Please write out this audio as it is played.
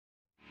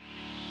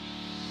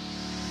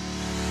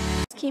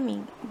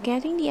Skimming,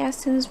 getting the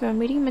essence from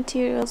reading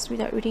materials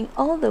without reading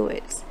all the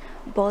words,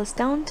 boils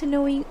down to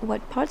knowing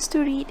what parts to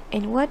read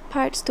and what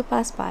parts to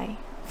pass by.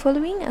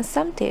 Following are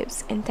some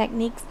tips and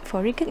techniques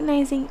for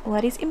recognizing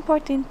what is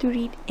important to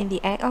read in the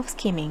act of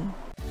skimming.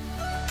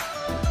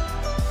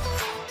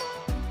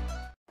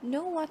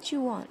 Know what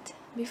you want.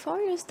 Before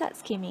you start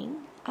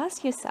skimming,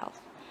 ask yourself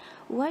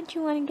what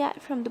you want to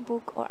get from the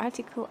book or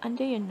article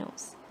under your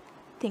nose.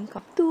 Think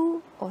of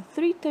 2 or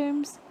 3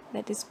 terms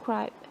that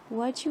describe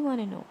what you want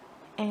to know.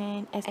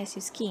 And as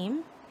you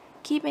skim,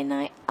 keep an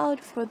eye out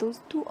for those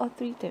 2 or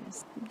 3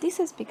 terms. This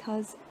is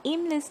because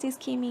aimlessly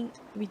skimming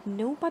with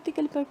no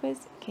particular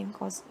purpose can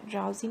cause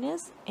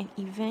drowsiness and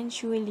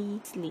eventually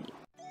sleep.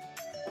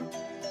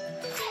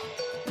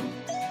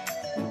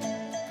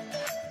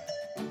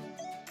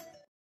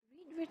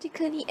 Read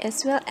vertically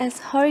as well as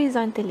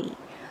horizontally.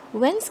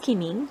 When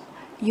skimming,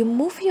 you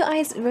move your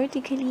eyes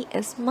vertically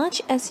as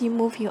much as you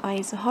move your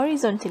eyes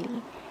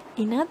horizontally.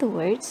 In other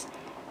words,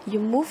 you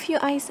move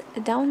your eyes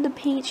down the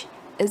page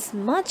as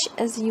much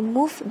as you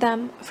move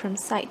them from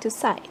side to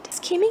side.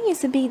 Skimming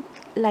is a bit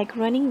like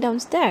running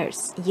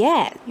downstairs.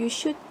 Yeah, you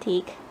should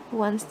take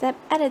one step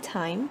at a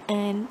time,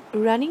 and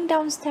running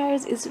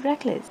downstairs is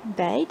reckless,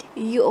 but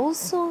you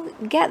also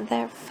get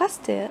there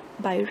faster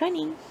by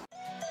running.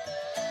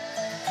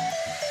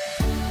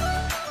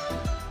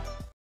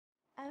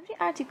 Every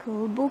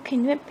article, book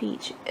and web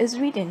page is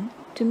written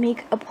to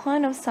make a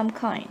point of some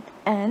kind,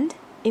 and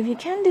if you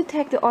can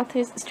detect the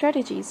author's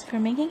strategies for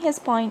making his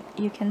point,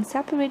 you can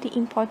separate the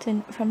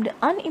important from the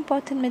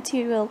unimportant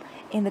material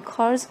in the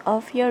course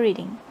of your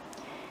reading.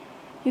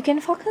 You can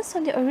focus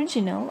on the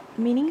original,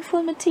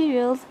 meaningful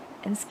materials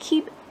and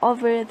skip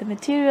over the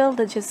material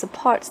that just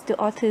supports the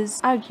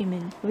author's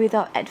argument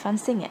without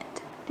advancing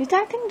it.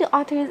 Detecting the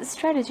author's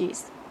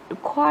strategies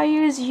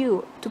requires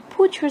you to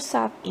put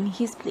yourself in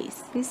his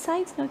place.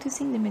 Besides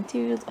noticing the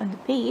materials on the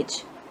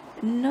page,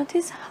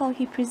 notice how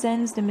he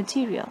presents the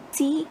material.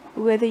 See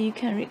whether you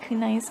can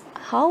recognize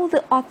how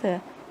the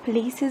author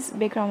places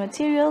background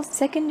materials,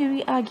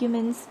 secondary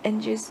arguments,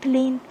 and just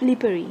plain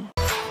flippery.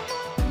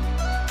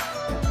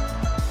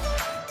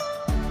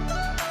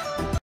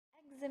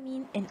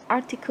 Examine an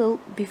article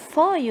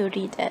before you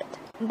read it.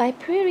 By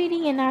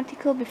pre-reading an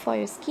article before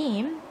you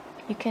skim,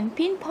 you can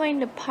pinpoint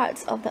the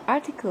parts of the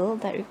article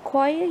that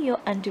require your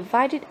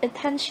undivided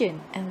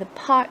attention and the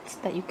parts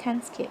that you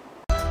can skip.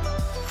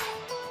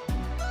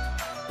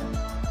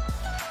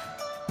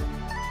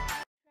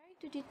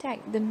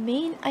 Detect the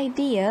main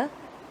idea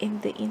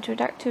in the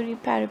introductory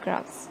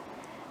paragraphs.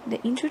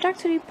 The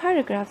introductory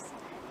paragraphs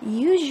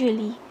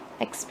usually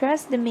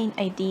express the main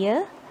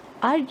idea,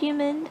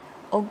 argument,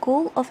 or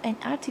goal of an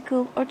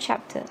article or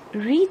chapter.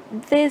 Read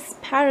these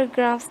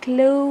paragraphs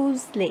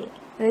closely.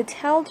 They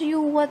tell you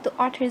what the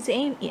author's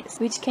aim is,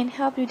 which can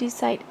help you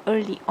decide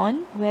early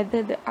on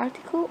whether the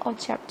article or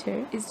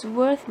chapter is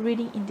worth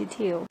reading in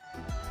detail.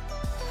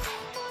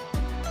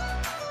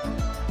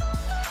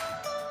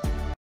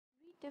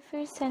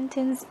 First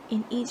sentence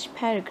in each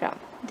paragraph.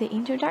 The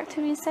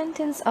introductory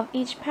sentence of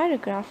each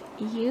paragraph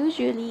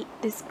usually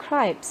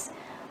describes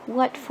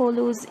what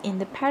follows in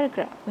the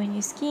paragraph. When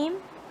you skim,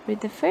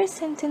 read the first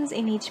sentence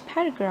in each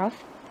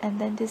paragraph and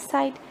then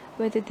decide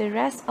whether the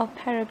rest of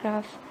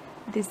paragraph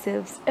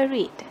deserves a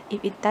read.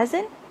 If it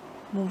doesn't,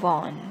 move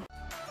on.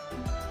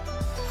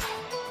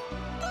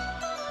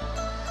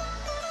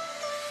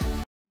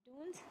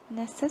 Don't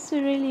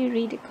necessarily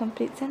read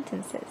complete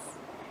sentences.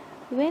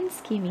 When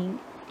skimming,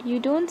 you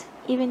don't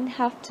even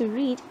have to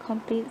read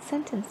complete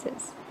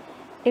sentences.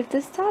 If the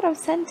start of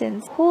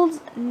sentence holds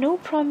no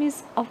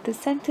promise of the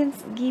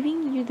sentence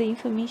giving you the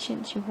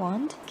information you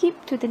want,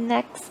 skip to the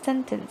next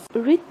sentence.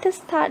 Read the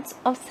starts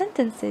of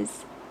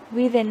sentences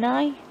with an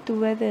eye to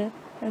whether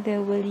they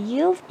will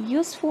yield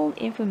useful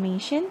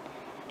information,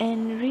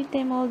 and read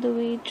them all the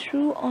way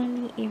through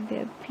only if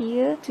they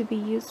appear to be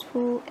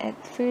useful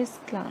at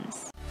first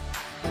glance.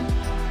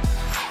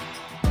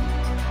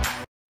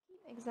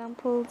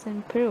 Examples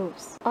and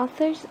proofs.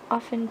 Authors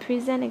often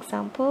present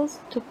examples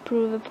to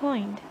prove a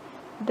point,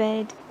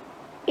 but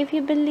if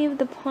you believe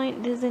the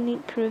point doesn't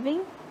need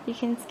proving, you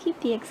can skip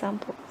the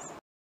examples.